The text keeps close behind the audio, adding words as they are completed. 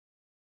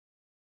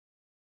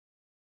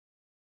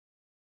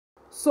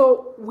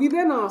So we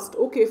then asked,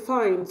 okay,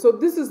 fine. So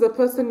this is the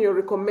person you're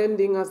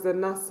recommending as the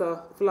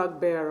NASA flag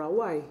bearer.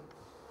 Why?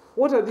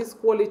 What are these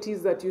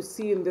qualities that you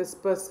see in this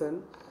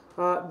person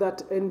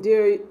that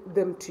endear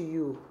them to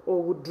you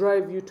or would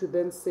drive you to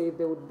then say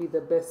they would be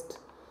the best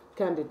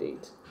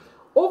candidate?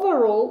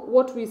 Overall,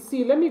 what we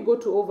see, let me go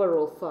to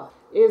overall first,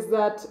 is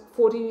that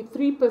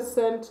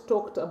 43%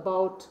 talked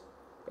about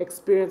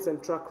experience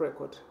and track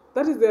record.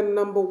 That is their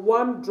number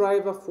one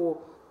driver for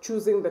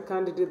choosing the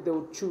candidate they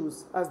would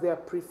choose as their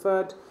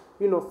preferred,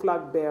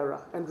 flag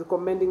bearer and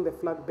recommending the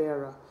flag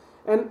bearer.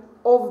 And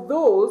of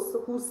those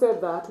who said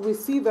that, we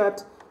see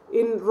that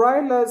in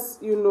Raila's,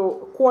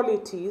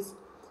 qualities,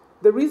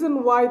 the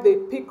reason why they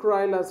pick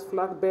Raila's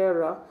flag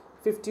bearer,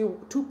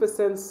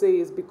 52% say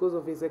is because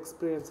of his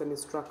experience and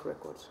his track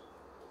record.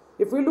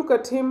 If we look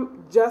at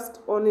him just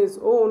on his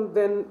own,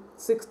 then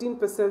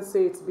 16%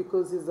 say it's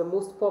because he's the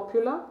most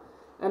popular,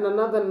 and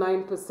another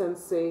 9%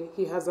 say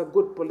he has a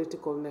good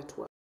political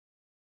network.